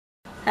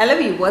Hello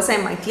viewers, I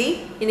am Maithili.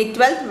 In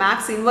 12th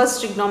Max Inverse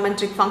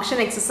Trigonometric Function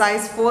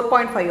Exercise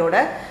 4.5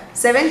 oda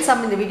 7th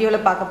sum in the video la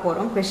paaka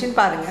porom. Question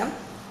parunga.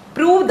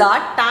 Prove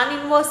that tan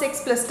inverse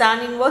x plus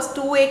tan inverse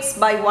 2x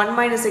by 1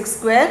 minus x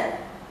square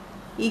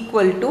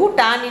equal to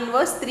tan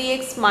inverse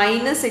 3x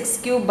minus x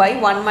cube by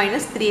 1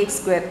 minus 3x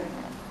square.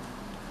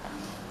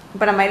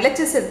 இப்போ நம்ம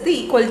LHS எடுத்து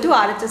equal to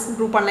RHS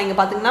prove பண்ணலாம். இங்க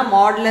பாத்தீங்கன்னா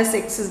modulus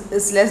x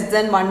is less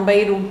than 1 by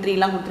root 3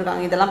 லாம்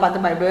கொடுத்திருக்காங்க. இதெல்லாம்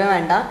பார்த்து பயப்படவே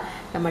வேண்டாம்.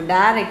 நம்ம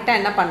டைரக்ட்டா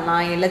என்ன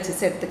பண்ணலாம், LHS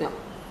எடுத்துக்கலாம்.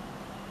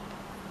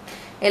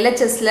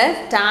 LHS ல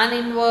tan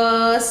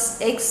inverse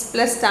x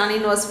plus tan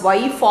inverse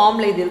y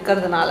ஃபார்ம்ல இது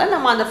இருக்கிறதுனால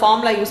நம்ம அந்த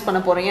ஃபார்முலா யூஸ்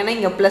பண்ண போறோம். ஏன்னா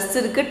இங்க பிளஸ்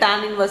இருக்கு,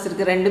 tan inverse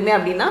இருக்கு, ரெண்டுமே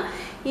அப்படினா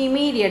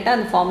இமிடியேட்டா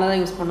அந்த ஃபார்முலா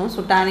தான் யூஸ் பண்ணுவோம்.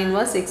 So tan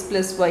inverse x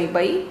plus y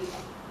by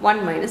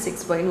 1 minus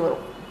xy ன்னு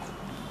வரும்.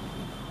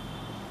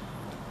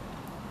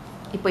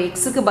 இப்போ x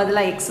க்கு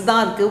பதிலா x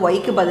தான் இருக்கு, y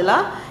க்கு பதிலா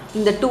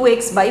இந்த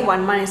 2x by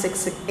 1 minus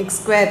x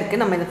square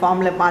இருக்கு. நம்ம இந்த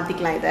ஃபார்முலா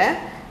மாத்திக்கலாம். இத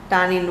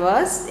tan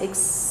inverse x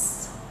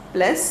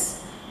plus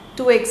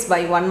 2x by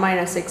 1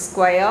 minus x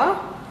square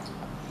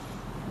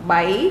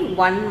by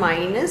 1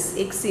 minus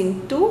x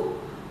into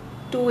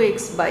 2x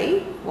by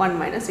 1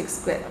 minus x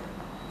square.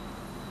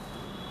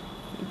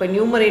 இப்போ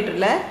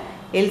நியூமரேட்டர்ல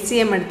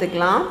LCM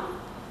எடுத்துக்கலாம்.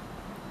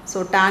 So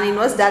tan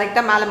inverse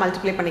டைரக்ட்டா மேல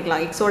மல்டிப்ளை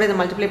பண்ணிக்கலாம். x ஓட இத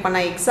மல்டிப்ளை பண்ணா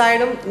x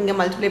ஆயிடும், இங்க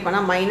மல்டிப்ளை பண்ணா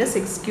minus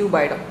x cube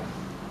ஆயிடும்.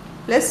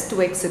 plus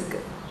 2x இருக்கு.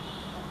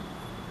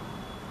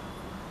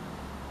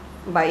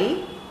 by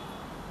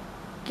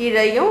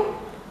கீழையும்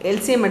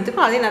LCM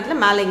எடுத்துக்கலாம். அதே நேரத்துல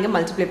மேல இங்க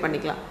மல்டிப்ளை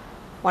பண்ணிக்கலாம்.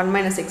 1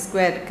 minus x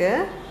square இருக்கு.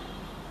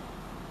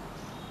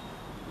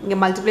 இங்க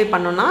மல்டிப்ளை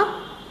பண்ணோம்னா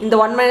இந்த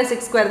 1 minus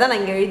x square தான்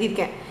நான் இங்க எழுதி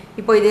இருக்கேன்.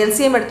 இப்போ இது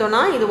LCM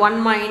எடுத்தோம்னா இது 1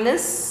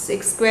 minus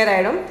x square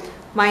ஆயிடும்,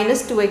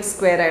 minus 2x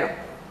square ஆயிடும்.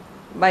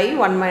 by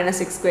 1 minus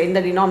x square இந்த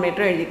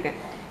denominator எழுதிருக்கேன்.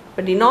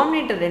 இப்போ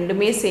denominator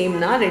ரெண்டுமே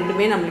சேம்னா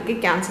ரெண்டுமே நமக்கு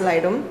கேன்சல்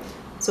ஆயிடும்.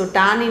 So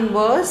tan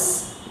inverse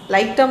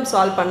like term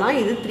solve பண்ணா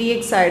இது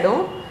 3x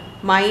ஆயிடும்,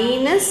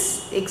 minus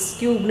x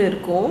cube னு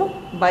இருக்கும்,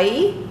 by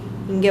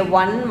இங்க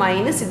 1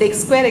 minus இது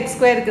x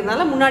square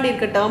இருக்கிறதுனால முன்னாடி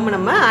இருக்க term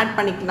நம்ம ஆட்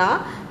பண்ணிக்கலாம்.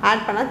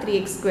 ஆட் பண்ணா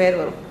 3x square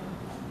வரும்.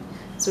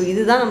 So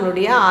இதுதான்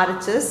நம்மளுடைய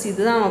RHS.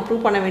 இதுதான் நம்ம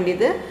ப்ரூவ் பண்ண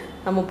வேண்டியது.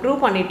 நம்ம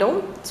ப்ரூவ் பண்ணிட்டோம்.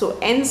 So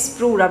hence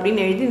proved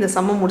அப்படினு எழுதி இந்த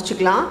சம்ம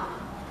முடிச்சுக்கலாம்.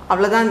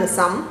 அவ்வளவுதான் இந்த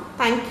சம்.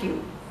 Thank you.